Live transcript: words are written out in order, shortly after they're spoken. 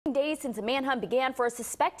Days since a manhunt began for a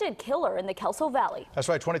suspected killer in the Kelso Valley. That's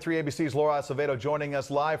right. 23 ABC's Laura Acevedo joining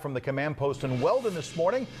us live from the command post in Weldon this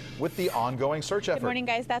morning with the ongoing search effort. Good morning,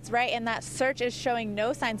 guys. That's right. And that search is showing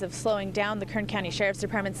no signs of slowing down. The Kern County Sheriff's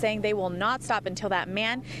Department saying they will not stop until that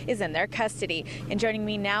man is in their custody. And joining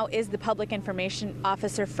me now is the Public Information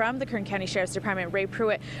Officer from the Kern County Sheriff's Department, Ray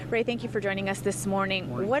Pruitt. Ray, thank you for joining us this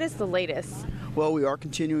morning. What is the latest? Well, we are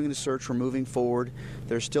continuing the search. We're moving forward.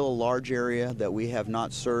 There's still a large area that we have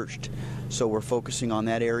not searched, so we're focusing on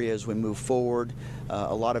that area as we move forward.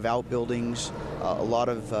 A lot of outbuildings, a lot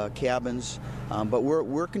of cabins, but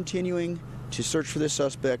we're continuing to search for this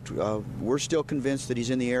suspect. We're still convinced that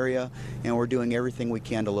he's in the area, and we're doing everything we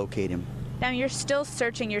can to locate him. Now you're still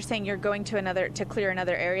searching. You're saying you're going to clear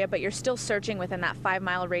another area, but you're still searching within that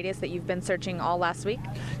 5-mile radius that you've been searching all last week?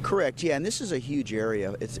 Correct, yeah, and this is a huge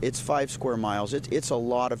area. It's 5 square miles. It's a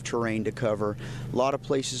lot of terrain to cover, a lot of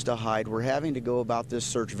places to hide. We're having to go about this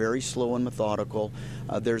search very slow and methodical.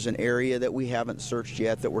 There's an area that we haven't searched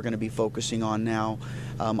yet that we're going to be focusing on now.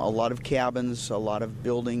 A lot of cabins, a lot of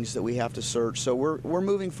buildings that we have to search. So we're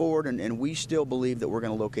moving forward, and we still believe that we're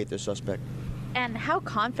going to locate this suspect. And how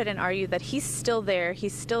confident are you that he's still there,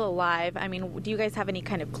 he's still alive? I mean, do you guys have any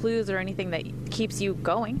kind of clues or anything that keeps you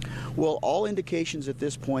going? Well, all indications at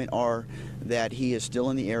this point are that he is still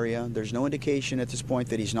in the area. There's no indication at this point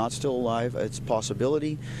that he's not still alive. It's a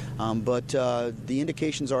possibility, but the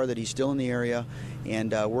indications are that he's still in the area,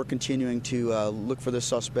 and we're continuing to look for the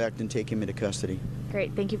suspect and take him into custody.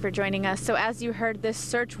 Great, thank you for joining us. So as you heard, this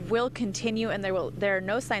search will continue, and there are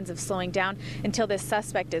no signs of slowing down until this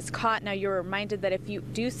suspect is caught. Now you're reminded that if you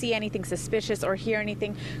do see anything suspicious or hear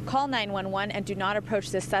anything, call 911 and do not approach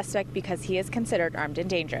this suspect because he is considered armed and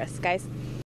dangerous. Guys?